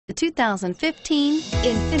The 2015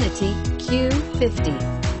 Infiniti Q50.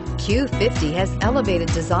 Q50 has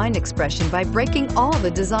elevated design expression by breaking all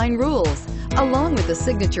the design rules. Along with the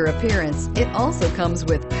signature appearance, it also comes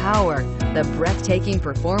with power. The breathtaking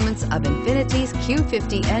performance of Infiniti's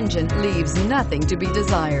Q50 engine leaves nothing to be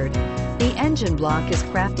desired. The engine block is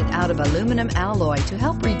crafted out of aluminum alloy to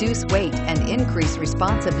help reduce weight and increase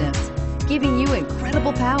responsiveness, giving you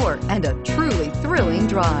incredible power and a truly thrilling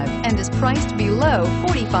drive, and is priced below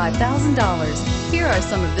 $45,000. Here are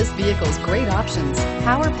some of this vehicle's great options: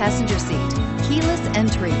 power passenger seat, keyless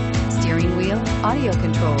entry, steering wheel audio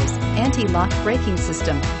controls, anti-lock braking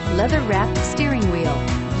system, leather-wrapped steering wheel,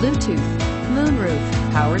 Bluetooth,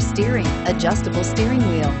 moonroof, power steering, adjustable steering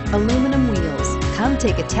wheel, aluminum wheels. Come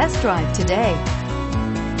take a test drive today.